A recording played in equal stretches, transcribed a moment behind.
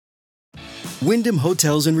Wyndham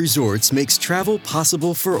Hotels and Resorts makes travel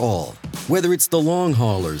possible for all. Whether it's the long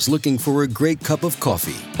haulers looking for a great cup of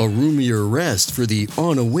coffee, a roomier rest for the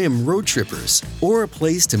on-a-whim road trippers, or a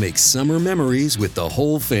place to make summer memories with the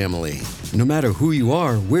whole family. No matter who you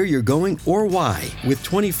are, where you're going, or why, with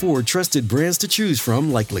 24 trusted brands to choose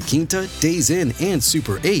from like La Quinta, Days Inn, and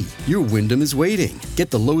Super 8, your Wyndham is waiting.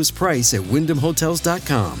 Get the lowest price at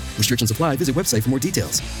WyndhamHotels.com. Restrictions apply. Visit website for more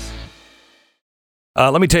details.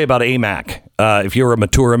 Let me tell you about AMAC. If you're a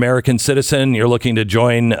mature American citizen, you're looking to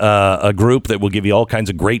join a group that will give you all kinds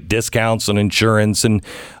of great discounts on insurance and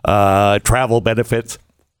travel benefits.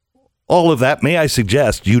 All of that, may I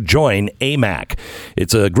suggest you join AMAC.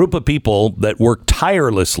 It's a group of people that work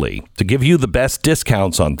tirelessly to give you the best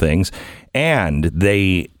discounts on things, and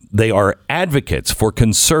they are advocates for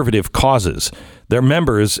conservative causes. Their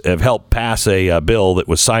members have helped pass a bill that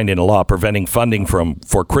was signed into law preventing funding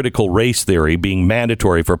for critical race theory being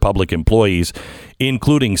mandatory for public employees,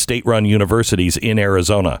 including state-run universities in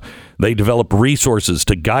Arizona. They develop resources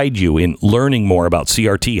to guide you in learning more about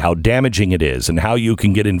CRT, how damaging it is, and how you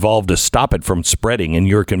can get involved to stop it from spreading in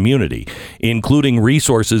your community, including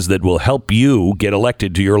resources that will help you get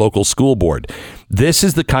elected to your local school board. This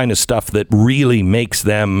is the kind of stuff that really makes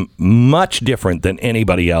them much different than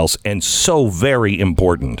anybody else and so very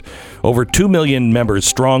important. Over 2 million members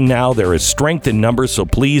strong now. There is strength in numbers, so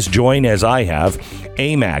please join as I have.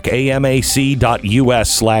 AMAC, amac.us/Beck.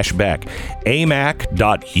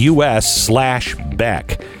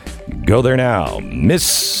 amac.us/Beck. Go there now.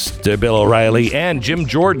 Mr. Bill O'Reilly and Jim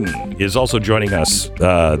Jordan is also joining us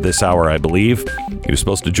this hour, I believe. He was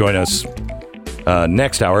supposed to join us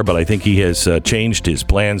next hour, but I think he has changed his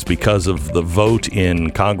plans because of the vote in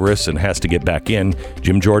Congress and has to get back in.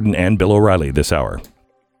 Jim Jordan and Bill O'Reilly this hour.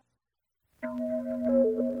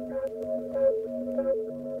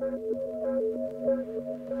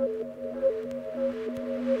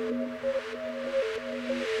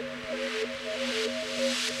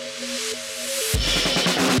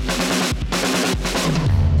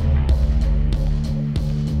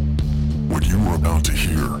 What you are about to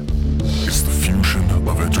hear is the fusion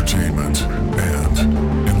of entertainment and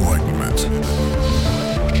enlightenment.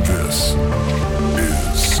 This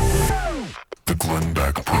is the Glenn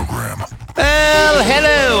Beck Program. Well,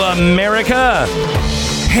 hello, America.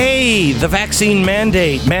 Hey, the vaccine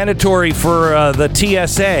mandate, mandatory for the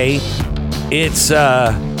TSA,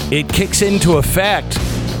 it kicks into effect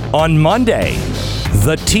on Monday.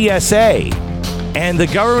 The TSA. And the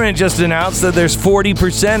government just announced that there's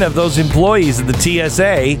 40% of those employees of the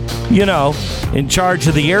TSA, you know, in charge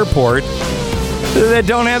of the airport, that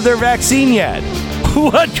don't have their vaccine yet.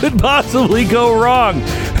 What could possibly go wrong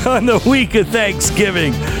on the week of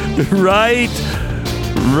Thanksgiving? Right.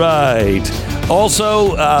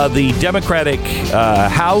 Also, the Democratic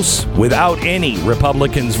House, without any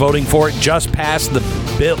Republicans voting for it, just passed the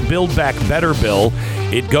Build Back Better bill.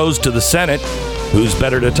 It goes to the Senate. Who's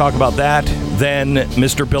better to talk about that than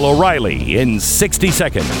Mr. Bill O'Reilly in 60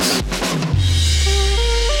 seconds?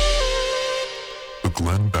 The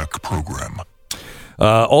Glenn Beck Program.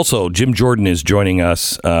 Also, Jim Jordan is joining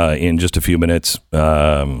us in just a few minutes.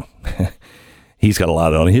 He's got a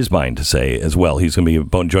lot on his mind to say as well. He's going to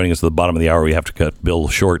be joining us at the bottom of the hour. We have to cut Bill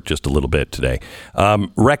short just a little bit today.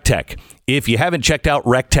 RecTech. If you haven't checked out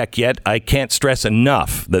RecTech yet, I can't stress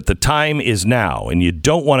enough that the time is now, and you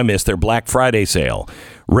don't want to miss their Black Friday sale.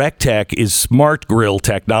 RecTech is smart grill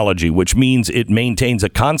technology, which means it maintains a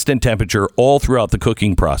constant temperature all throughout the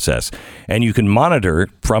cooking process. And you can monitor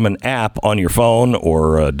from an app on your phone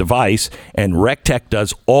or a device, and RecTech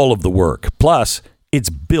does all of the work. Plus, it's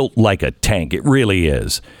built like a tank. It really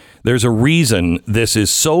is. There's a reason this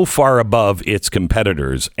is so far above its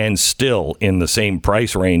competitors and still in the same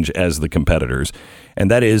price range as the competitors.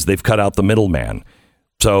 And that is they've cut out the middleman.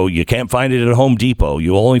 So you can't find it at Home Depot.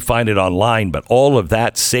 You only find it online. But all of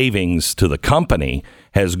that savings to the company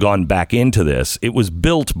has gone back into this. It was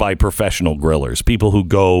built by professional grillers, people who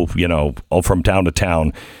go, all from town to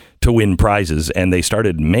town to win prizes. And they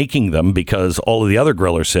started making them because all of the other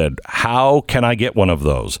grillers said, how can I get one of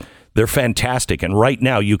those? They're fantastic. And right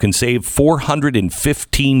now you can save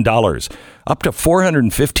 $415, up to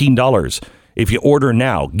 $415 if you order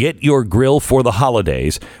now. Get your grill for the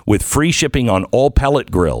holidays with free shipping on all pellet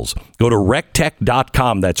grills. Go to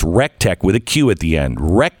rectech.com. That's RecTech with a Q at the end.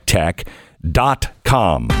 rectech.com.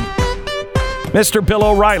 Mr. Bill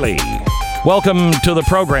O'Reilly, welcome to the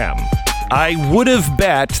program. I would have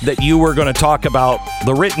bet that you were going to talk about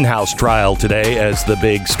the Rittenhouse trial today as the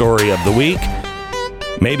big story of the week.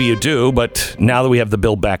 Maybe you do, but now that we have the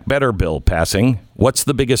Build Back Better bill passing, what's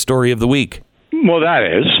the biggest story of the week? Well, that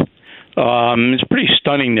is. It's pretty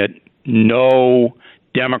stunning that no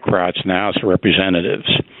Democrats in the House of Representatives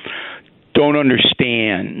don't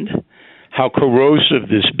understand how corrosive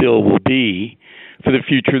this bill will be for the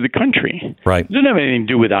future of the country. Right. It doesn't have anything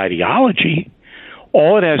to do with ideology.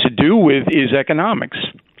 All it has to do with is economics.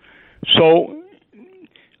 So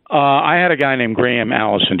I had a guy named Graham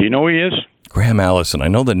Allison. Do you know who he is? Graham Allison. I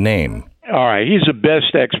know the name. All right. He's the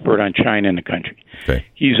best expert on China in the country. Okay.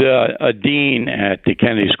 He's a dean at the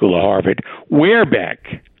Kennedy School of Harvard. Where,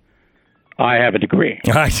 Beck? I have a degree.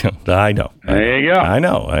 I know. There you go. I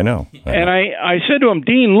know. And I said to him,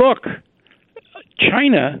 Dean, look,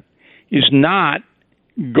 China is not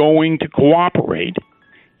going to cooperate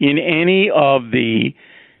in any of the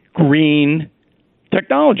green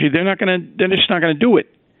technology. They're just not going to do it.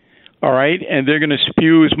 All right? And they're going to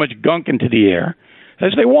spew as much gunk into the air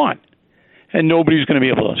as they want. And nobody's going to be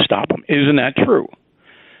able to stop them. Isn't that true?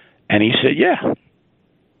 And he said, yeah,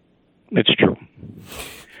 it's true.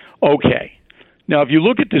 Okay. Now, if you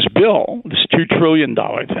look at this bill, this $2 trillion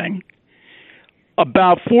thing,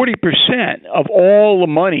 about 40% of all the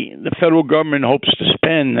money the federal government hopes to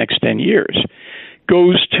spend the next 10 years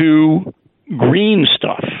goes to green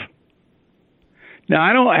stuff. Now,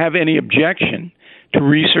 I don't have any objection to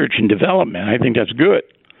research and development. I think that's good.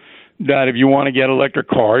 That if you want to get electric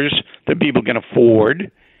cars that people can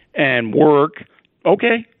afford and work,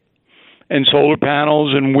 okay. And solar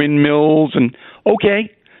panels and windmills, and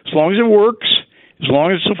okay, as long as it works, as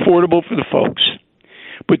long as it's affordable for the folks.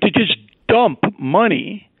 But to just dump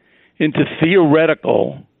money into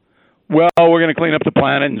theoretical, well, we're going to clean up the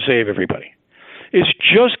planet and save everybody. It's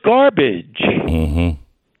just garbage. Mm-hmm.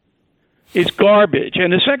 It's garbage.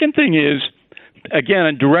 And the second thing is, again,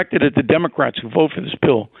 I'm directed at the Democrats who vote for this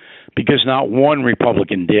bill because not one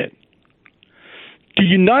Republican did. Do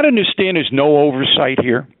you not understand there's no oversight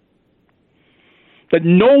here? That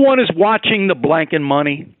no one is watching the blanket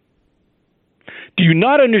money? Do you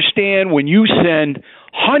not understand when you send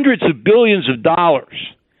hundreds of billions of dollars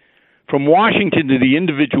from Washington to the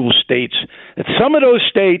individual states, that some of those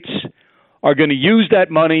states are going to use that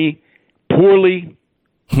money poorly?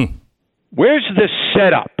 Where's the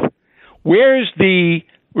setup? Where's the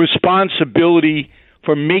responsibility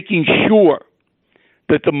for making sure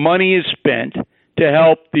that the money is spent to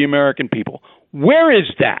help the American people? Where is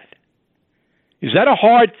that? Is that a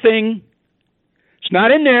hard thing? It's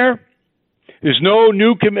not in there. There's no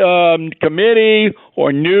new committee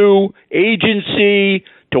or new agency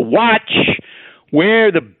to watch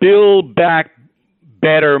where the Build Back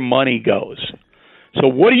Better money goes. So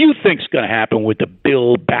what do you think's going to happen with the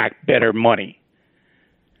Build Back Better money?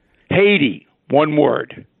 Haiti, one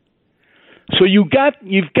word. So you've got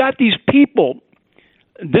these people.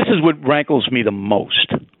 This is what rankles me the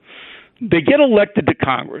most. They get elected to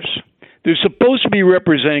Congress. They're supposed to be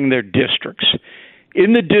representing their districts.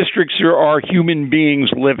 In the districts, there are human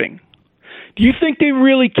beings living. Do you think they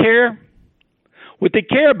really care? What they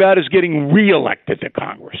care about is getting reelected to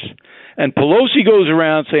Congress. And Pelosi goes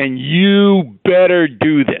around saying, you better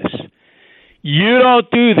do this. You don't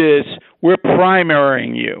do this, we're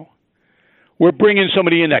primarying you. We're bringing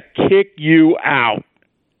somebody in to kick you out.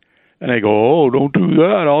 And they go, oh, don't do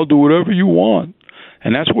that. I'll do whatever you want.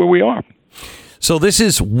 And that's where we are. So this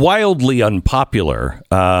is wildly unpopular.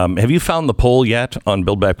 Have you found the poll yet on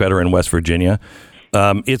Build Back Better in West Virginia?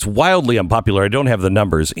 It's wildly unpopular. I don't have the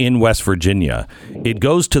numbers in West Virginia. It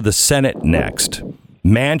goes to the Senate next.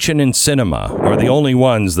 Manchin and Sinema are the only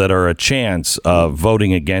ones that are a chance of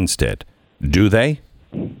voting against it. Do they?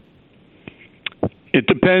 It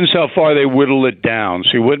depends how far they whittle it down.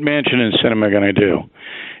 See, what Manchin and Sinema are going to do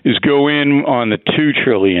is go in on the $2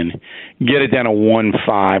 trillion, get it down to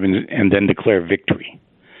 1.5, and then declare victory.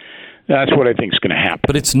 That's what I think is going to happen.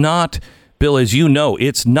 But it's not, Bill, as you know,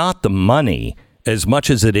 it's not the money as much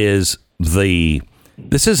as it is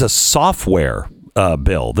this is a software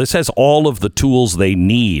bill. This has all of the tools they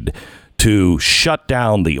need to shut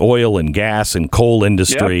down the oil and gas and coal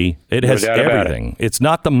industry. Yep. It has everything. It's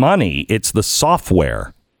not the money, it's the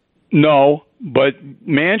software. No, but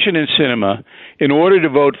Manchin and Sinema, in order to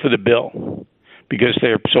vote for the bill, because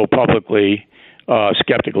they're so publicly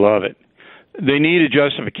skeptical of it, they need a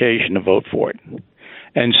justification to vote for it.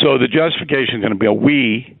 And so the justification is going to be,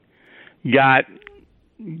 we got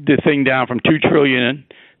the thing down from $2 trillion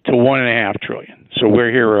to $1.5 trillion. So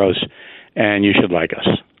we're heroes, and you should like us.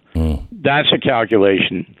 That's a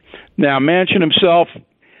calculation. Now, Manchin himself,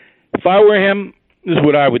 if I were him, this is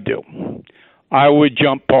what I would do. I would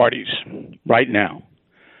jump parties right now,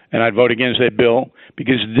 and I'd vote against that bill,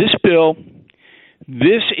 because this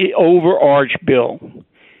overarch bill,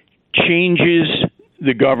 changes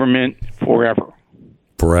the government forever.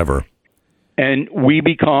 Forever. and we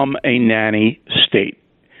become a nanny state,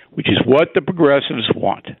 which is what the progressives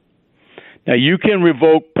want. Now, you can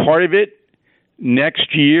revoke part of it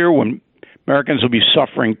next year when Americans will be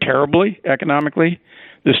suffering terribly economically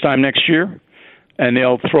this time next year, and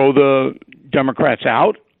they'll throw the Democrats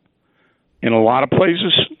out in a lot of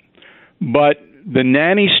places. But the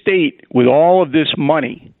nanny state with all of this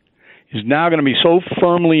money is now going to be so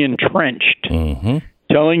firmly entrenched,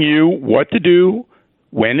 telling you what to do,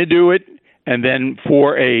 when to do it, and then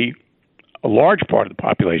for a large part of the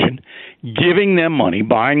population, giving them money,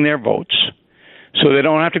 buying their votes, so they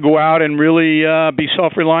don't have to go out and really be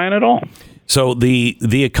self-reliant at all. So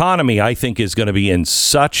the economy, I think, is going to be in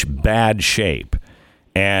such bad shape.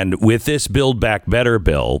 And with this Build Back Better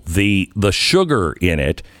bill, the sugar in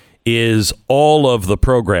it is all of the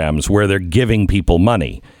programs where they're giving people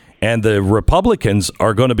money. And the Republicans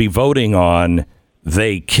are going to be voting on,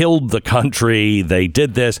 they killed the country, they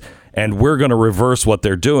did this, and we're going to reverse what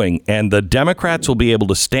they're doing. And the Democrats will be able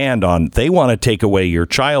to stand on, they want to take away your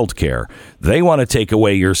child care. They want to take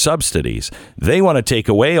away your subsidies. They want to take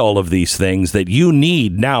away all of these things that you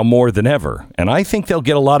need now more than ever. And I think they'll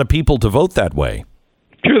get a lot of people to vote that way.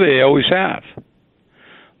 Sure, they always have.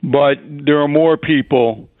 But there are more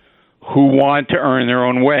people who want to earn their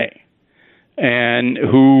own way and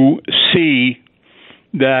who see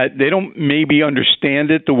that they don't maybe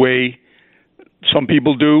understand it the way some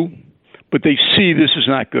people do, but they see this is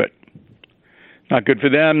not good. Not good for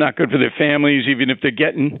them, not good for their families, even if they're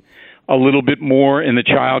getting a little bit more in the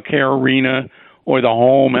child care arena or the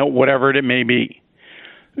home, whatever it may be.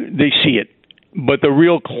 They see it. But the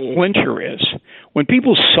real clincher is when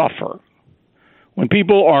people suffer, when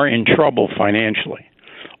people are in trouble financially,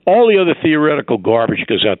 all the other theoretical garbage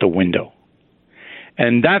goes out the window.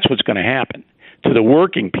 And that's what's going to happen to the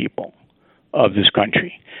working people of this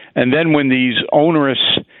country. And then when these onerous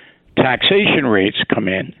taxation rates come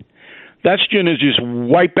in, that's going to just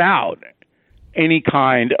wipe out any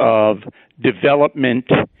kind of development,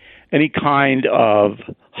 any kind of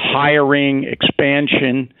hiring,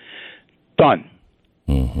 expansion, done.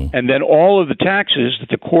 And then all of the taxes that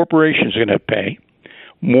the corporations are going to pay,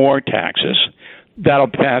 more taxes, that'll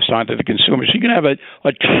pass on to the consumers. So you're going to have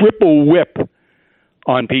a triple whip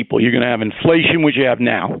on people. You're going to have inflation, which you have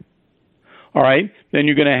now. All right? Then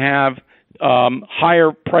you're going to have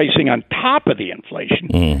higher pricing on top of the inflation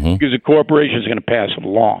because the corporation is going to pass it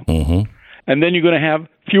along. And then you're going to have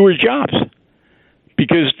fewer jobs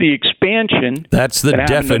because the expansion... That's the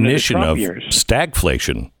definition of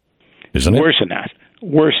stagflation, isn't it? Worse than that.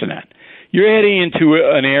 Worse than that. You're heading into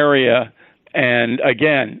an area, and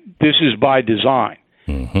again, this is by design.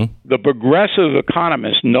 The progressive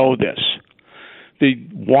economists know this. They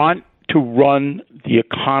want to run the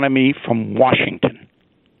economy from Washington,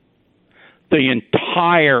 the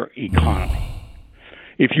entire economy.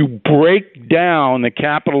 If you break down the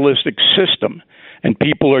capitalistic system and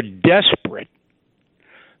people are desperate,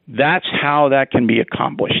 that's how that can be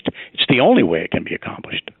accomplished. It's the only way it can be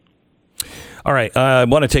accomplished. All right. I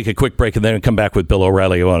want to take a quick break and then come back with Bill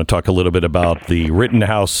O'Reilly. I want to talk a little bit about the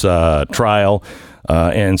Rittenhouse trial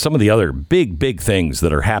and some of the other big things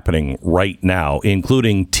that are happening right now,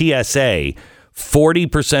 including TSA.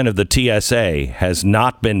 40% of the TSA has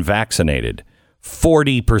not been vaccinated.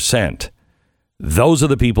 40%. Those are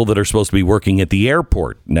the people that are supposed to be working at the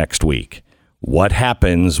airport next week. What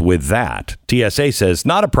happens with that? TSA says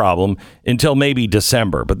not a problem until maybe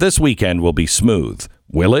December, but this weekend will be smooth.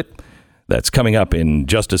 Will it? That's coming up in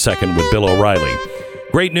just a second with Bill O'Reilly.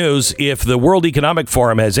 Great news. If the World Economic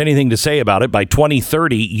Forum has anything to say about it, by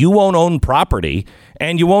 2030, you won't own property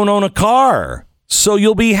and you won't own a car. So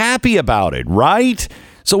you'll be happy about it, right?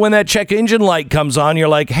 So when that check engine light comes on, you're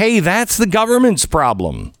like, hey, that's the government's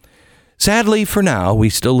problem. Sadly, for now, we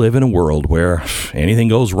still live in a world where if anything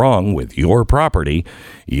goes wrong with your property,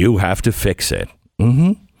 you have to fix it.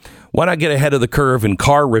 Why not get ahead of the curve in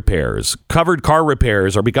car repairs? Covered car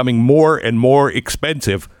repairs are becoming more and more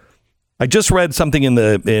expensive. I just read something in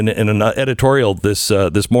an editorial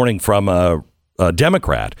this morning from a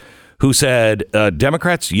Democrat who said,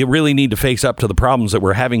 Democrats, you really need to face up to the problems that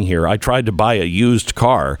we're having here. I tried to buy a used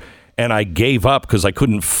car and I gave up because I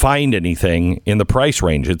couldn't find anything in the price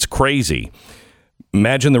range. It's crazy.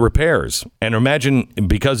 Imagine the repairs, and imagine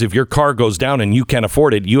because if your car goes down and you can't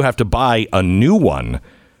afford it, you have to buy a new one.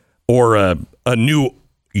 Or a new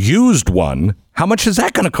used one, how much is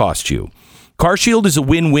that going to cost you? CarShield is a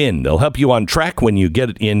win-win. They'll help you on track when you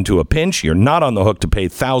get into a pinch. You're not on the hook to pay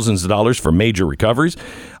thousands of dollars for major recoveries.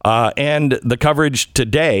 And the coverage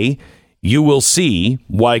today You will see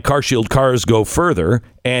why CarShield cars go further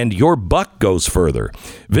and your buck goes further.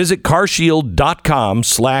 Visit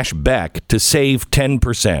carshield.com/Beck to save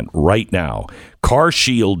 10% right now.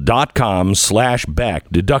 carshield.com/Beck.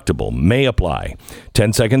 Deductible may apply.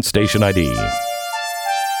 10 seconds, station ID.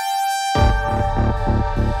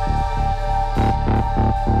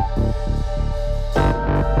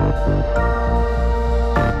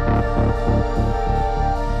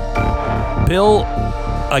 Bill,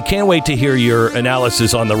 I can't wait to hear your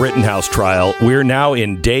analysis on the Rittenhouse trial. We're now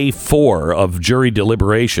in day 4 of jury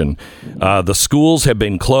deliberation. The schools have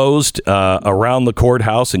been closed around the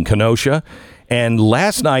courthouse in Kenosha. And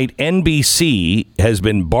last night, NBC has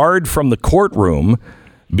been barred from the courtroom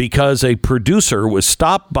because a producer was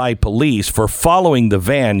stopped by police for following the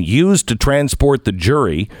van used to transport the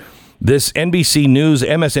jury. This MSNBC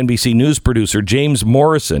News producer, James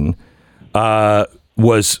Morrison,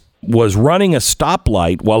 was running a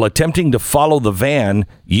stoplight while attempting to follow the van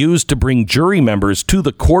used to bring jury members to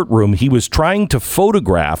the courtroom. He was trying to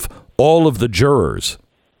photograph all of the jurors.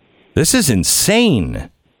 This is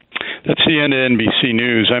insane. That's the end of NBC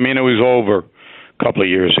News. I mean, it was over a couple of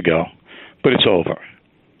years ago, but it's over.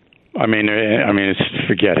 I mean,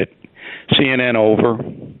 forget it. CNN over.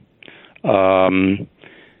 ABC,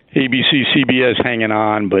 CBS hanging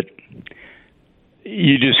on, but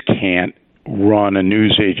you just can't run a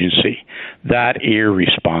news agency that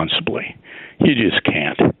irresponsibly. You just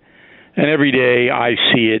can't. And every day I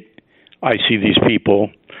see it. I see these people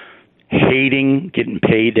hating, getting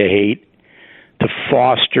paid to hate, to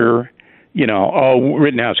foster,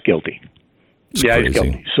 Rittenhouse guilty. It's crazy. He's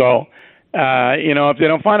guilty. So, if they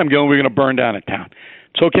don't find him guilty, we're going to burn down a town.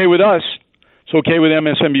 It's okay with us. It's okay with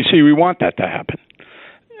MSNBC. We want that to happen.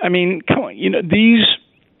 I mean, come on. These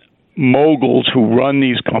moguls who run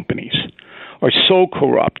these companies are so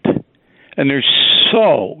corrupt, and they're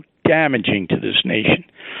so damaging to this nation.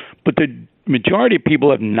 But the majority of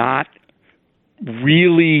people have not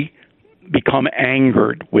really become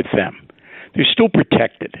angered with them. They're still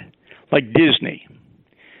protected, like Disney.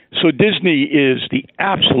 So Disney is the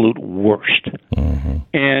absolute worst. Mm-hmm.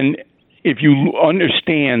 And if you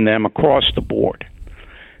understand them across the board,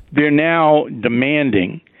 they're now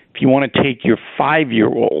demanding, if you want to take your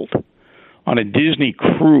 5-year-old on a Disney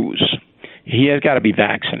cruise, he has got to be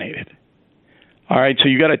vaccinated. All right, so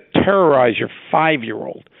you got to terrorize your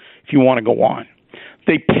 5-year-old if you want to go on.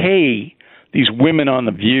 They pay these women on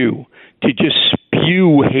The View to just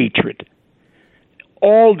spew hatred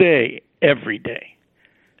all day, every day.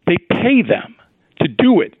 They pay them to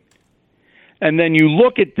do it. And then you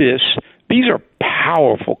look at this, these are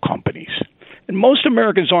powerful companies. And most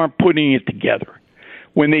Americans aren't putting it together.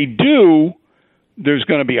 When they do, there's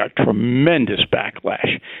going to be a tremendous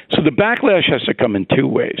backlash. So the backlash has to come in 2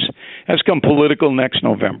 ways. It has to come political next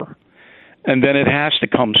November, and then it has to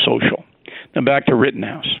come social. Now back to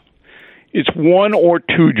Rittenhouse. It's 1 or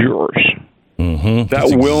 2 jurors that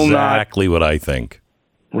That's will exactly what I think.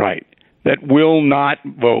 Right. That will not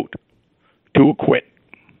vote to acquit.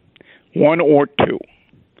 1 or 2.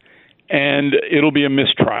 And it'll be a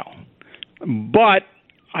mistrial. But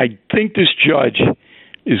I think this judge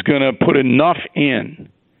is going to put enough in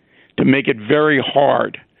to make it very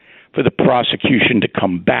hard for the prosecution to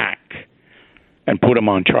come back and put him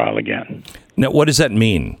on trial again. Now, what does that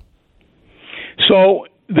mean? So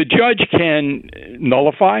the judge can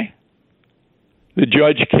nullify. The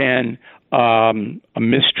judge can a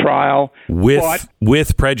mistrial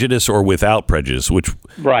with prejudice or without prejudice. Which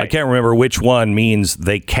right. I can't remember which one means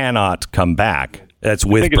they cannot come back. That's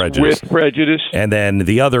with prejudice. With prejudice. And then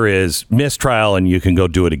the other is mistrial, and you can go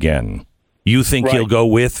do it again. You think he'll go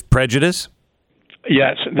with prejudice?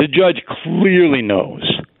 Yes. The judge clearly knows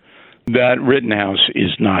that Rittenhouse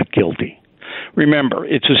is not guilty. Remember,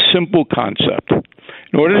 it's a simple concept.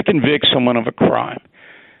 In order to convict someone of a crime,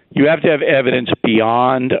 you have to have evidence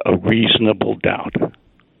beyond a reasonable doubt.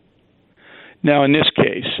 Now, in this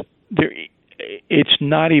case, it's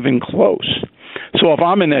not even close. So if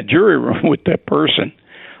I'm in that jury room with that person,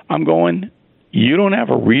 I'm going, you don't have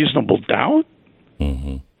a reasonable doubt?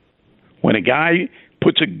 Mm-hmm. When a guy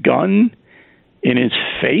puts a gun in his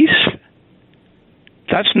face,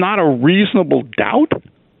 that's not a reasonable doubt?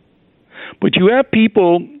 But you have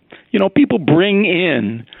people, people bring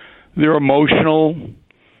in their emotional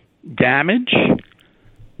damage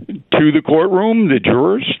to the courtroom, the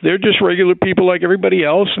jurors. They're just regular people like everybody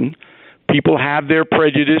else, and people have their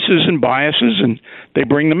prejudices and biases, and they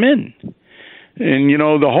bring them in. And,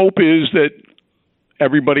 the hope is that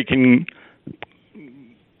everybody can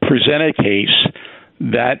present a case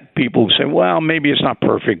that people say, well, maybe it's not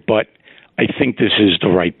perfect, but I think this is the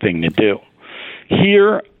right thing to do.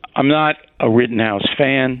 Here, I'm not a Rittenhouse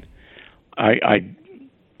fan.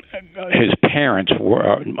 His parents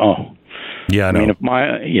were. Yeah, I know.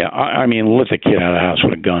 I mean, let the kid out of the house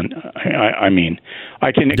with a gun. I mean,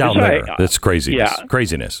 I can down there. That's crazy. Yeah,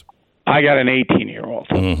 craziness. I got an 18-year-old.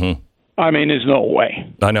 Mm-hmm. I mean, there's no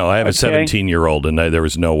way. I know. I have a 17-year-old, and there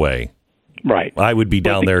was no way. Right. I would be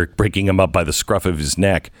down there breaking him up by the scruff of his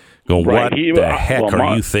neck, going, "What the heck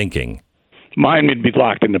are you thinking?" Mine would be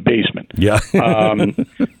locked in the basement. Yeah.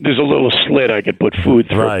 There's a little slit I could put food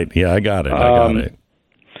through. Right. Yeah, I got it.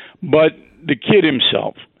 But the kid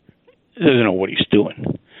himself doesn't know what he's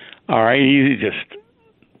doing. All right, he's just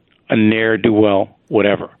a ne'er-do-well,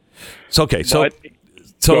 whatever. It's okay. So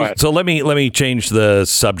let me change the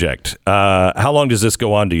subject. How long does this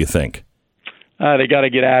go on, do you think? They got to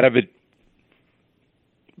get out of it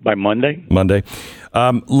by Monday.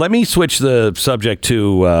 Let me switch the subject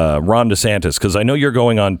to Ron DeSantis, because I know you're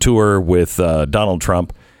going on tour with Donald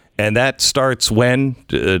Trump, and that starts when?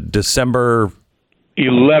 December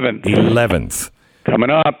 11th.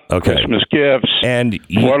 Coming up. Okay. Christmas gifts. And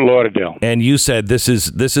Fort Lauderdale. And you said this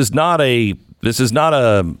is not a this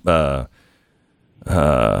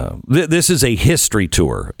is a history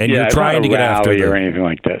tour, and you're trying to get after or anything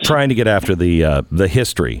like this. Trying to get after the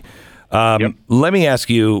history. Let me ask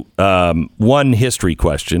you one history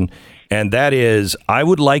question, and that is, I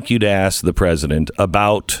would like you to ask the president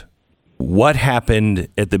about what happened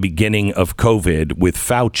at the beginning of COVID with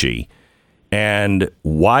Fauci and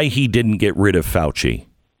why he didn't get rid of Fauci.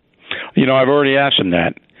 You know, I've already asked him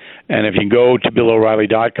that, and if you go to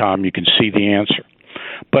BillO'Reilly.com, you can see the answer.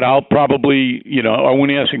 But I'll probably, I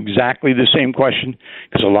won't ask exactly the same question,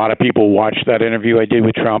 because a lot of people watched that interview I did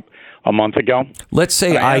with Trump a month ago. Let's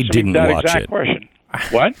say I didn't watch it. Question.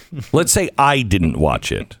 What? Let's say I didn't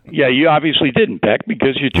watch it. Yeah, you obviously didn't, Beck,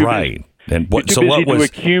 because you're too busy. And what to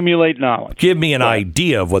accumulate knowledge. Give me an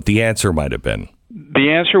idea of what the answer might have been.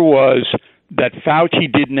 The answer was that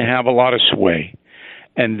Fauci didn't have a lot of sway,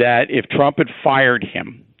 and that if Trump had fired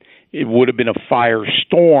him, it would have been a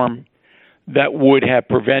firestorm that would have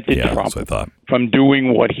prevented Trump from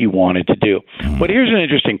doing what he wanted to do. But here's an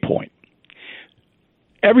interesting point.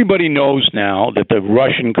 Everybody knows now that the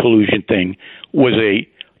Russian collusion thing was a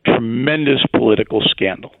tremendous political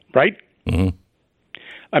scandal, right? Mm-hmm.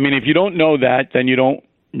 I mean, if you don't know that, then you don't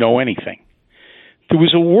know anything. There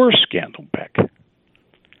was a worse scandal, Beck.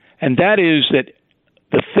 And that is that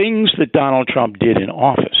the things that Donald Trump did in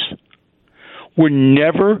office were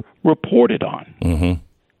never reported on. Mm-hmm.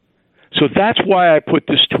 So that's why I put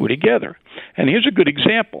this tour together. And here's a good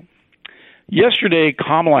example. Yesterday,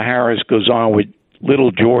 Kamala Harris goes on with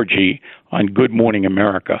Little Georgie on Good Morning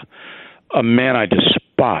America, a man I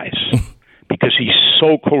despise because he's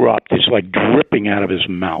so corrupt. It's like dripping out of his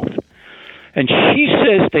mouth. And she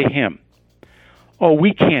says to him, "Oh,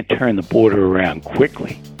 we can't turn the border around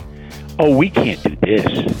quickly. Oh, we can't do this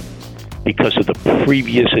because of the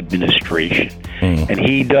previous administration." And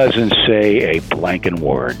he doesn't say a blanking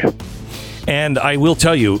word. And I will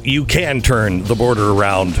tell you, you can turn the border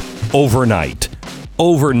around overnight.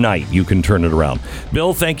 Overnight, you can turn it around.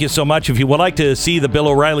 Bill, thank you so much. If you would like to see the Bill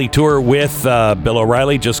O'Reilly tour with Bill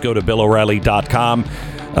O'Reilly, just go to BillO'Reilly.com.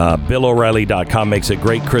 BillO'Reilly.com makes a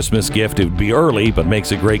great Christmas gift. It would be early, but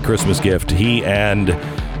makes a great Christmas gift. He and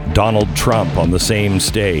Donald Trump on the same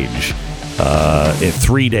stage in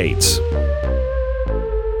 3 dates.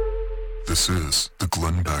 This is the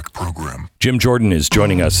Glenn Beck Program. Jim Jordan is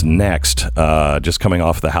joining us next, just coming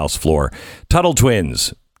off the House floor. Tuttle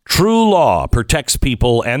Twins. True law protects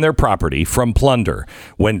people and their property from plunder.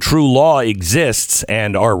 When true law exists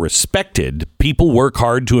and are respected, people work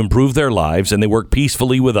hard to improve their lives and they work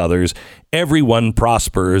peacefully with others. Everyone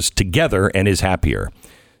prospers together and is happier.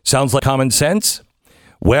 Sounds like common sense?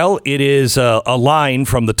 Well, it is a line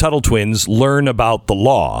from the Tuttle Twins, Learn About the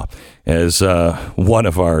Law, as one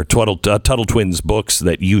of our Tuttle Twins books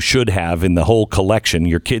that you should have in the whole collection.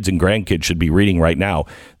 Your kids and grandkids should be reading right now.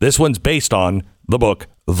 This one's based on the book,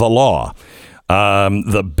 The Law.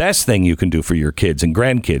 The best thing you can do for your kids and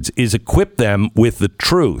grandkids is equip them with the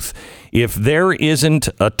truth. If there isn't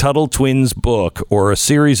a Tuttle Twins book or a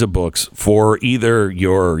series of books for either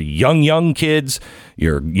your young kids,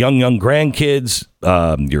 your young grandkids,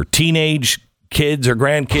 your teenage kids or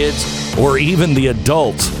grandkids, or even the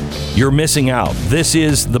adults, you're missing out. This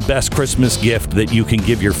is the best Christmas gift that you can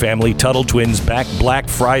give your family. Tuttle Twins Black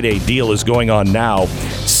Friday deal is going on now.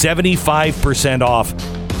 75% off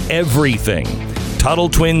everything.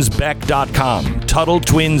 TuttleTwinsBeck.com.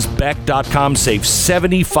 TuttleTwinsBeck.com. Save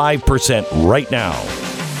 75% right now.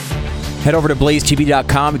 Head over to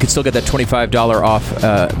blazetv.com. You can still get that $25 off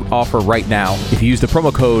offer right now if you use the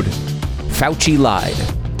promo code Fauci Lied.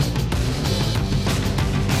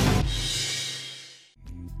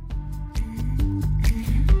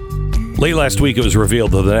 Late last week, it was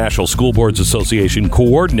revealed that the National School Boards Association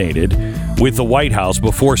coordinated with the White House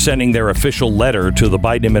before sending their official letter to the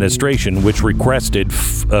Biden administration, which requested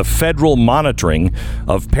federal monitoring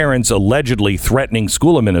of parents allegedly threatening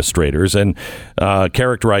school administrators and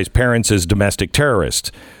characterized parents as domestic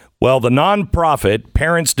terrorists. Well, the nonprofit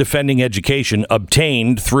Parents Defending Education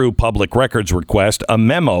obtained through public records request a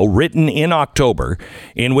memo written in October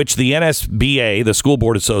in which the NSBA, the School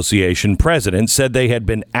Board Association president, said they had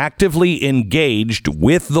been actively engaged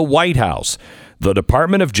with the White House, the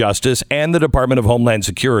Department of Justice, and the Department of Homeland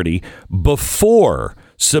Security before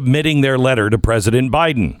submitting their letter to President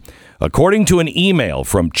Biden. According to an email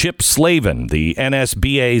from Chip Slavin, the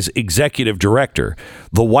NSBA's executive director,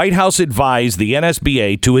 the White House advised the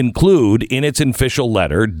NSBA to include in its official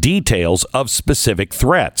letter details of specific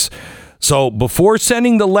threats. So before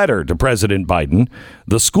sending the letter to President Biden,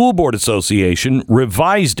 the School Board Association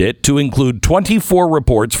revised it to include 24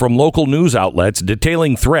 reports from local news outlets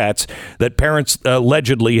detailing threats that parents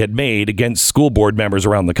allegedly had made against school board members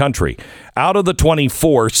around the country. Out of the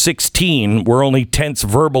 24, 16 were only tense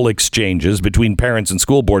verbal exchanges between parents and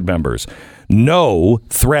school board members. No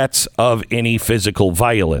threats of any physical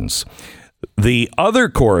violence. The other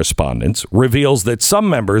correspondence reveals that some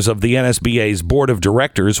members of the NSBA's board of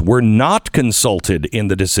directors were not consulted in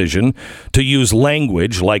the decision to use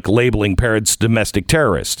language like labeling parents domestic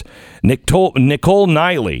terrorists. Nicole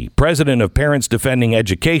Niley, president of Parents Defending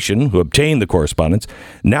Education, who obtained the correspondence,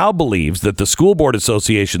 now believes that the School Board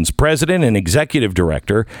Association's president and executive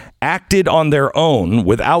director acted on their own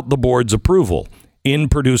without the board's approval in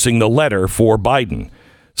producing the letter for Biden.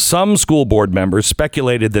 Some school board members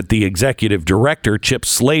speculated that the executive director, Chip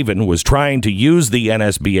Slavin, was trying to use the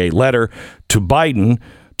NSBA letter to Biden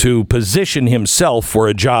to position himself for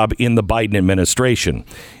a job in the Biden administration.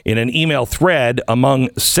 In an email thread among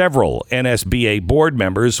several NSBA board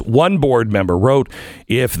members, one board member wrote,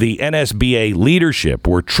 if the NSBA leadership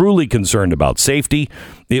were truly concerned about safety,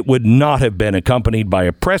 it would not have been accompanied by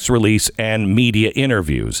a press release and media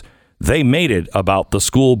interviews. They made it about the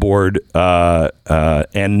school board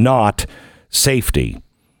and not safety.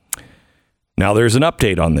 Now, there's an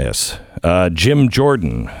update on this. Jim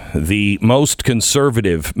Jordan, the most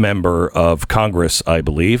conservative member of Congress, I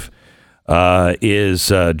believe,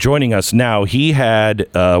 is joining us now. He had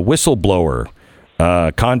a whistleblower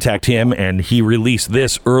contact him, and he released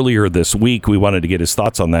this earlier this week. We wanted to get his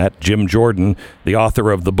thoughts on that. Jim Jordan, the author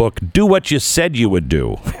of the book, Do What You Said You Would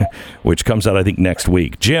Do, which comes out, I think, next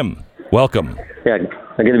week. Jim, welcome. Yeah,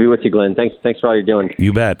 I'm going to be with you, Glenn. Thanks for all you're doing.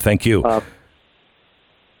 You bet. Thank you. So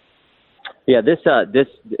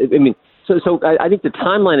I think the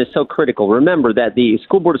timeline is so critical. Remember that the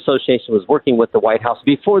School Board Association was working with the White House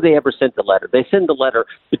before they ever sent the letter. They sent the letter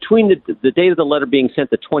between the date of the letter being sent,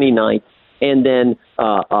 the 29th, and then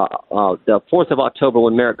the 4th of October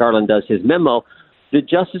when Merrick Garland does his memo. The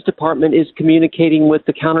Justice Department is communicating with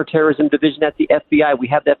the Counterterrorism Division at the FBI. We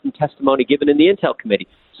have that from testimony given in the Intel Committee.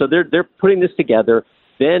 So they're putting this together.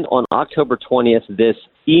 Then on October 20th, this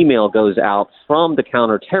email goes out from the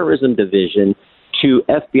Counterterrorism Division to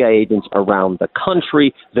FBI agents around the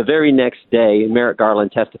country. The very next day, Merrick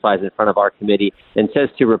Garland testifies in front of our committee and says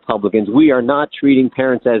to Republicans, we are not treating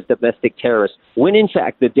parents as domestic terrorists, when in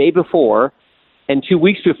fact the day before and 2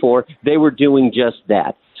 weeks before, they were doing just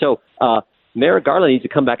that. So Merrick Garland needs to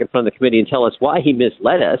come back in front of the committee and tell us why he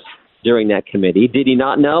misled us during that committee. Did he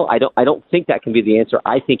not know? I don't think that can be the answer.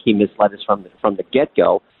 I think he misled us from the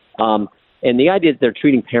get-go. And the idea that they're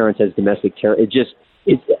treating parents as domestic terror,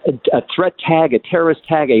 it's a threat tag, a terrorist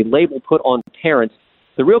tag, a label put on parents.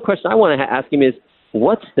 The real question I want to ask him is,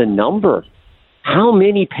 what's the number? How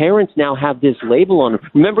many parents now have this label on them?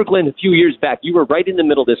 Remember, Glenn, a few years back, you were right in the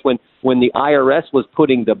middle of this when the IRS was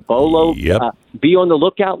putting the BOLO, be on the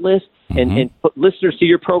lookout list, and listeners to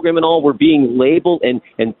your program and all were being labeled and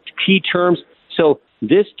key terms. So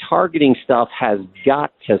this targeting stuff has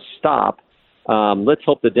got to stop. Let's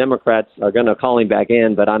hope the Democrats are going to call him back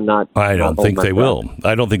in, but I'm not. I don't think they will.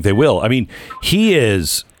 I don't think they will. I mean, he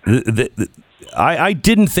is. I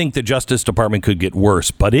didn't think the Justice Department could get worse,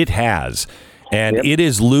 but it has. And it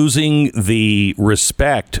is losing the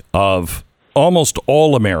respect of almost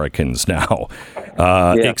all Americans now,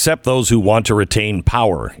 except those who want to retain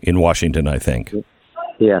power in Washington, I think.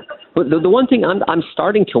 Yeah. But the one thing I'm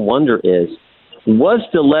starting to wonder is, was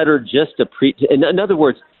the letter just in other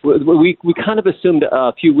words, we kind of assumed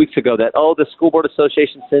a few weeks ago that, the School Board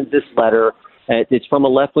Association sends this letter. It's from a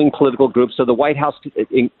left-wing political group, so the White House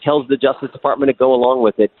tells the Justice Department to go along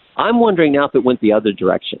with it. I'm wondering now if it went the other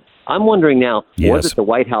direction. I'm wondering now, was it the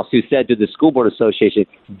White House who said to the School Board Association,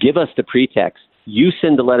 give us the pretext, you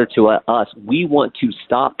send a letter to us. We want to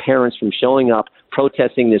stop parents from showing up,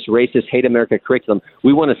 protesting this racist, hate America curriculum.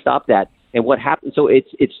 We want to stop that. And what happened? So it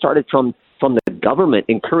started from the government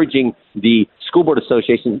encouraging the school board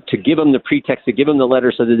association to give them the pretext, to give them the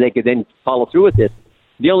letter so that they could then follow through with this.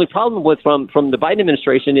 The only problem from the Biden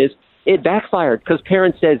administration is it backfired because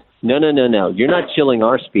parents says, no, you're not chilling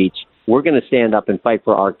our speech. We're going to stand up and fight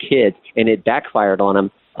for our kids. And it backfired on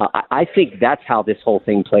them. I think that's how this whole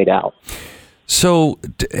thing played out. So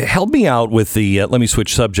help me out with the, let me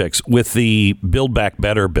switch subjects, with the Build Back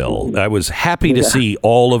Better bill. I was happy to see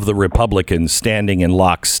all of the Republicans standing in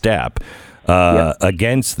lockstep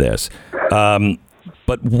against this.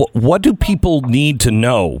 But what do people need to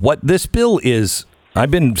know? What this bill is,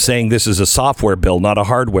 I've been saying this is a software bill, not a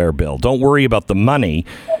hardware bill. Don't worry about the money.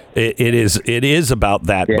 It is about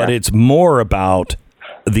that, but it's more about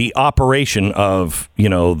the operation of,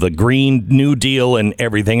 the Green New Deal and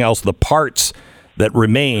everything else, the parts that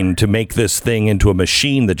remain to make this thing into a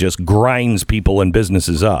machine that just grinds people and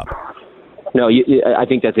businesses up. No, I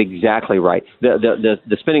think that's exactly right.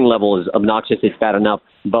 The spending level is obnoxious. It's bad enough.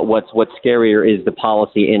 But what's scarier is the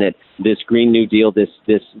policy in it. This Green New Deal, this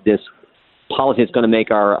policy is going to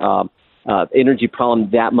make our energy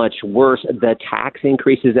problem that much worse. The tax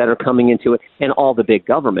increases that are coming into it, and all the big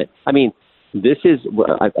government. I mean, this is.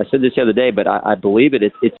 I said this the other day, but I believe it.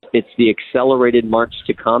 It's the accelerated march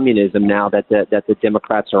to communism now that the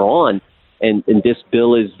Democrats are on, and this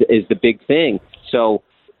bill is the big thing. So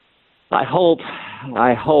I hope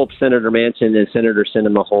Senator Manchin and Senator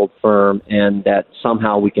Sinema hold firm, and that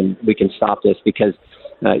somehow we can stop this, because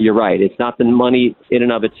you're right. It's not the money in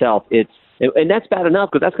and of itself. And that's bad enough,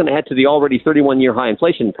 because that's going to add to the already 31-year high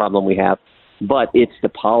inflation problem we have. But it's the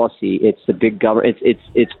policy, it's the big government,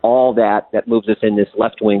 it's all that moves us in this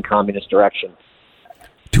left-wing communist direction.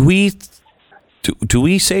 Do we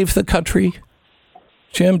save the country,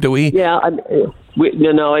 Jim? Do we? Yeah,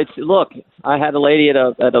 it's look. I had a lady at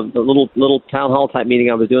a little town hall type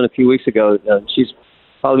meeting I was doing a few weeks ago. She's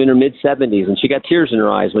probably in her mid-70s, and she got tears in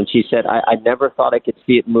her eyes when she said, "I never thought I could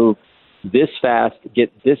see it move this fast,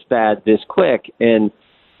 get this bad, this quick." And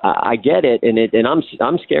I get it, and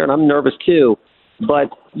I'm scared. I'm nervous too. But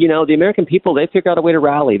the American people, they figure out a way to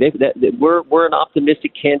rally. We're an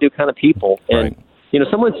optimistic, can-do kind of people. And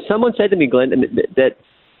someone said to me, Glenn, that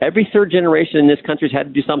every third generation in this country has had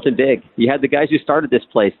to do something big. You had the guys who started this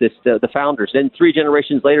place, the founders. Then 3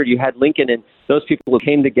 generations later, you had Lincoln and those people who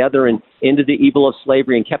came together and ended the evil of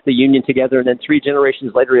slavery and kept the Union together. And then 3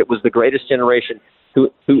 generations later, it was the greatest generation who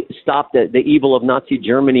stopped the evil of Nazi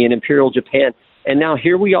Germany and Imperial Japan. And now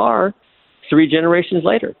here we are 3 generations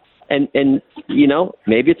later. And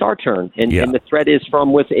maybe it's our turn. And the threat is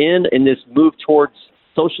from within in this move towards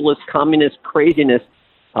socialist, communist craziness.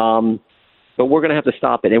 But we're going to have to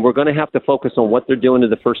stop it. And we're going to have to focus on what they're doing to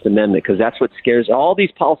the First Amendment, because that's what scares. All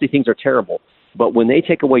these policy things are terrible. But when they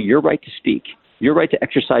take away your right to speak, your right to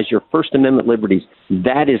exercise your First Amendment liberties,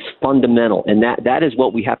 that is fundamental, and that is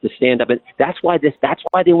what we have to stand up. And that's why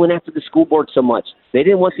they went after the school board so much. They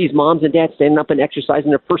didn't want these moms and dads standing up and exercising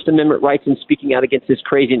their First Amendment rights and speaking out against this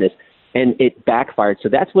craziness, and it backfired. So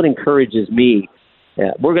that's what encourages me.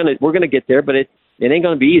 We're gonna get there, but it ain't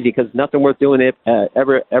gonna be easy, because nothing worth doing it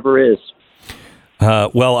ever is.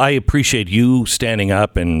 Well, I appreciate you standing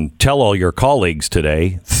up and tell all your colleagues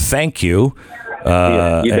today. Thank you.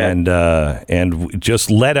 And just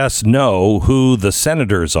let us know who the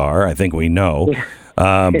senators are. I think we know,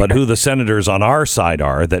 but who the senators on our side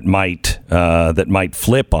are that might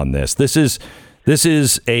flip on this. This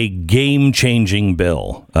is a game-changing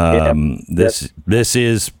bill. This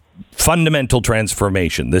is fundamental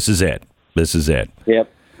transformation. This is it. Yep.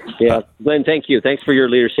 Yeah. Glenn, thank you. Thanks for your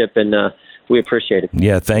leadership, and we appreciate it.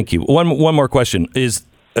 Yeah, thank you. One more question. Is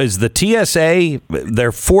the TSA,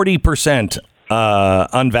 they're 40%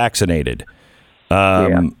 unvaccinated.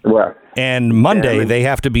 And Monday they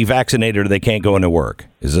have to be vaccinated or they can't go into work.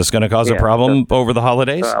 Is this going to cause a problem over the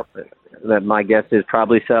holidays? My guess is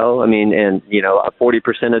probably so. I mean, and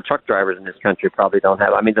 40% of truck drivers in this country probably don't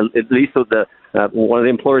have. I mean, at least with one of the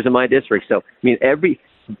employers in my district. So, I mean,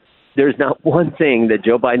 there's not one thing that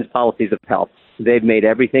Joe Biden's policies have helped. They've made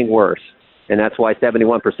everything worse, and that's why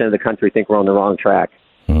 71% of the country think we're on the wrong track.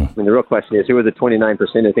 I mean, the real question is, who are the 29%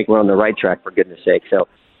 who think we're on the right track, for goodness sake? So,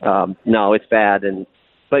 no, it's bad.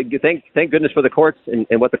 But thank goodness for the courts and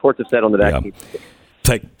what the courts have said on the vaccine.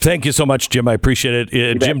 Thank you so much, Jim. I appreciate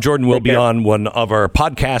it. Jim Jordan will be on one of our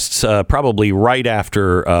podcasts probably right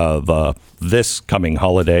after this coming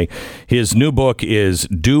holiday. His new book is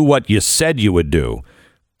Do What You Said You Would Do.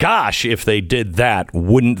 Gosh, if they did that,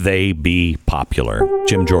 wouldn't they be popular?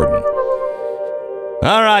 Jim Jordan.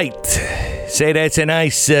 All right. Say that's a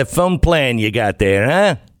nice phone plan you got there,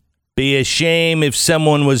 huh? Be a shame if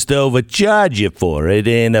someone was to overcharge you for it,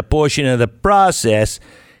 and a portion of the process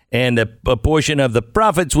and a portion of the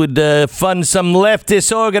profits would fund some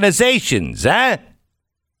leftist organizations, huh?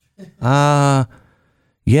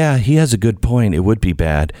 Yeah, he has a good point. It would be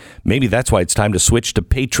bad. Maybe that's why it's time to switch to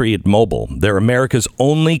Patriot Mobile. They're America's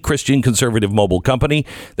only Christian conservative mobile company.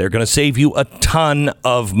 They're going to save you a ton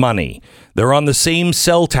of money. They're on the same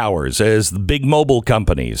cell towers as the big mobile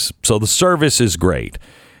companies, so the service is great.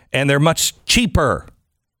 And they're much cheaper.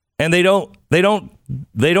 And they don't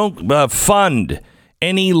fund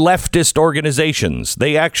any leftist organizations.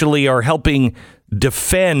 They actually are helping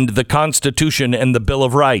defend the Constitution and the Bill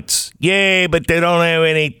of Rights. Yay, but they don't have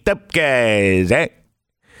any tough guys, eh?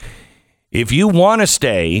 If you want to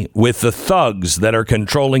stay with the thugs that are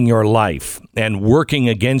controlling your life and working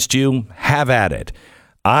against you, have at it.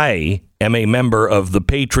 I am a member of the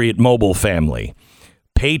Patriot Mobile family.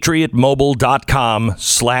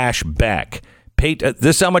 PatriotMobile.com/Beck. This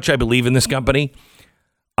is how much I believe in this company.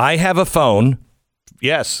 I have a phone.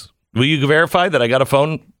 Yes. Will you verify that I got a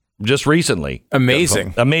phone just recently?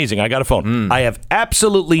 Amazing. Amazing. I got a phone. I have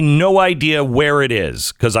absolutely no idea where it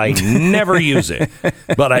is because I never use it.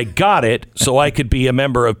 But I got it so I could be a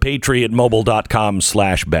member of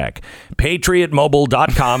PatriotMobile.com/Beck.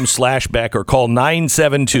 PatriotMobile.com/Beck or call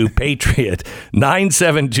 972-PATRIOT.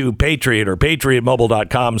 972-PATRIOT or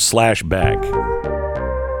PatriotMobile.com/Beck.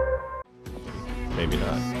 Maybe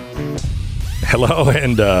not. Hello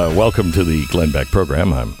and welcome to the Glenn Beck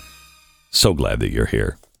program. I'm so glad that you're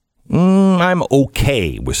here. I'm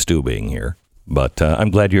okay with Stu being here, but I'm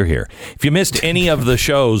glad you're here. If you missed any of the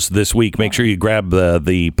shows this week, make sure you grab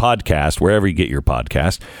the podcast wherever you get your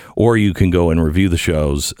podcast, or you can go and review the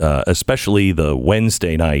shows, especially the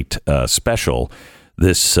Wednesday night special.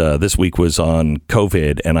 This week was on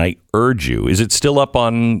COVID, and I urge you, is it still up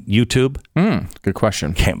on YouTube? Good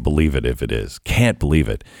question. Can't believe it if it is. Can't believe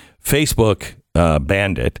it. Facebook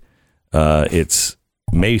banned it. It's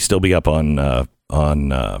may still be up on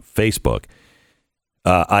Facebook.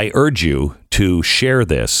 I urge you to share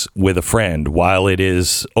this with a friend while it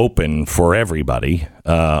is open for everybody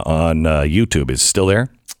on YouTube. Is it still there?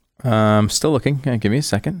 I'm still looking. Give me a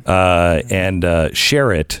second. And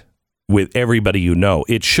share it with everybody you know.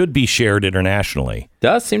 It should be shared internationally.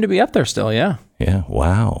 Does seem to be up there still, yeah. Yeah,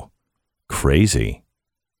 wow. Crazy.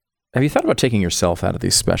 Have you thought about taking yourself out of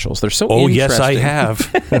these specials? They're so interesting. Yes, I have.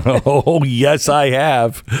 Oh, yes, I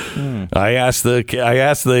have. I asked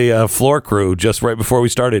the floor crew just right before we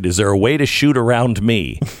started, is there a way to shoot around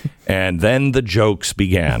me? And then the jokes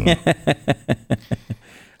began.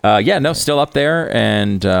 Still up there,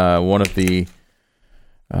 and one of the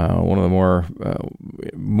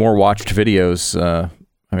more watched videos.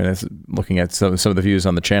 Looking at some of the views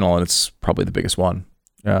on the channel, and it's probably the biggest one.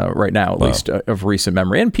 Right now, at least of recent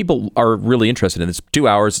memory. And people are really interested in it. It's 2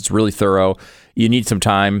 hours. It's really thorough. You need some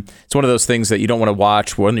time. It's one of those things that you don't want to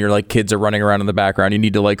watch when you're like kids are running around in the background. You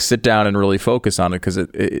need to like sit down and really focus on it because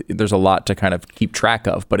there's a lot to kind of keep track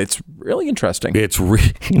of. But it's really interesting. It's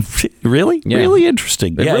really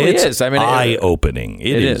interesting. It really is. I mean, eye-opening.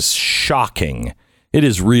 It is shocking. It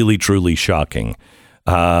is really, truly shocking.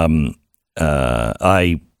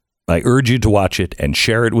 I urge you to watch it and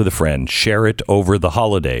share it with a friend. Share it over the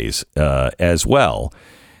holidays as well.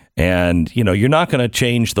 And, you're not going to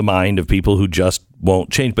change the mind of people who just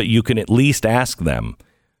won't change, but you can at least ask them,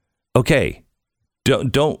 okay,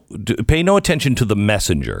 don't pay no attention to the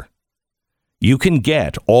messenger. You can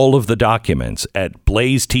get all of the documents at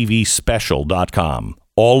blazetvspecial.com,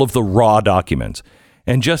 all of the raw documents,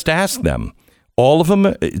 and just ask them. All of them,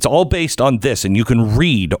 it's all based on this, and you can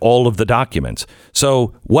read all of the documents.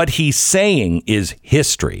 So what he's saying is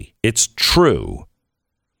history. It's true.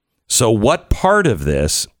 So what part of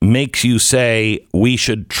this makes you say we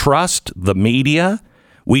should trust the media?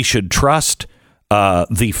 We should trust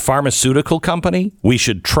the pharmaceutical company? We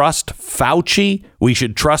should trust Fauci? We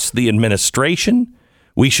should trust the administration?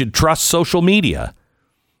 We should trust social media?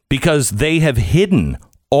 Because they have hidden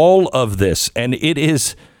all of this, and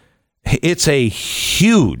it's a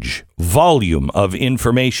huge volume of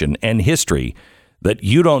information and history that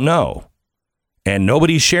you don't know and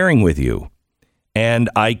nobody's sharing with you. And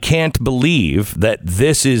I can't believe that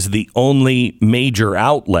this is the only major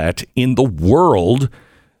outlet in the world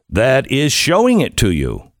that is showing it to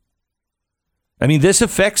you. I mean, this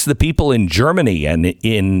affects the people in Germany and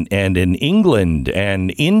in England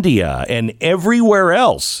and India and everywhere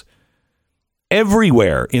else.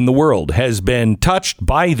 Everywhere in the world has been touched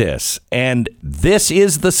by this, and this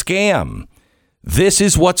is the scam. This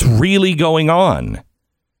is what's really going on.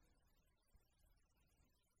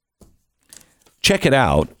 check it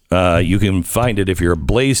out. You can find it if you're a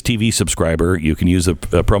Blaze TV subscriber. You can use a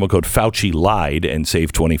promo code Fauci Lied and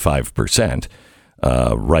save 25%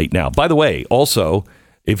 right now. By the way, also,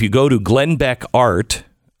 if you go to Glenn Beck Art,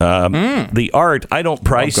 the art, I don't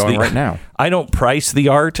price right now. I don't price the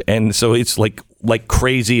art, and so it's like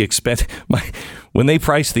crazy expensive. When they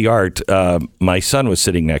priced the art, my son was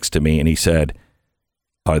sitting next to me, and he said,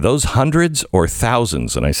 "Are those hundreds or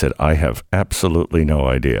thousands?" And I said, "I have absolutely no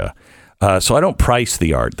idea." So I don't price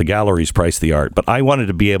the art. The galleries price the art, but I wanted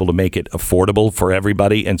to be able to make it affordable for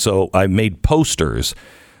everybody, and so I made posters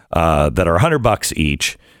that are $100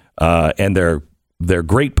 each, and they're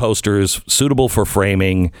great posters, suitable for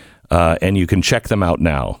framing, and you can check them out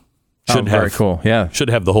now. Very cool. Yeah, should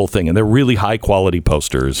have the whole thing, and they're really high quality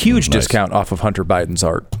posters. Huge discount off of Hunter Biden's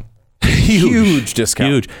art. Huge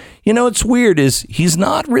discount. Huge. You know, what's weird is he's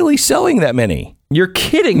not really selling that many. You're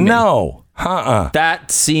kidding me. No.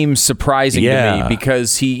 That seems surprising to me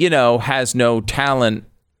because he, has no talent.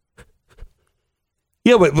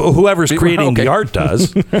 Yeah, but whoever's creating the art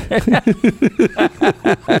does. What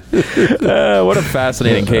a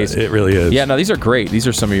fascinating case. It really is. Yeah, no, these are great. These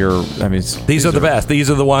are some of your, these are the best. These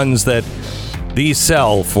are the ones that these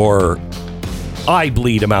sell for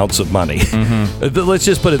eye-bleed amounts of money. Mm-hmm. Let's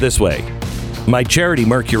just put it this way. My charity,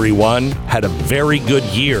 Mercury One, had a very good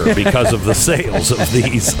year because of the sales of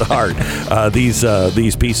these art,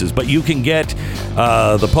 these pieces. But you can get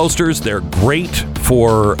the posters. They're great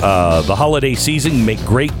for the holiday season. You make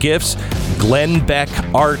great gifts.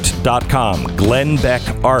 GlennBeckArt.com.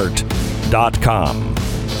 GlennBeckArt.com.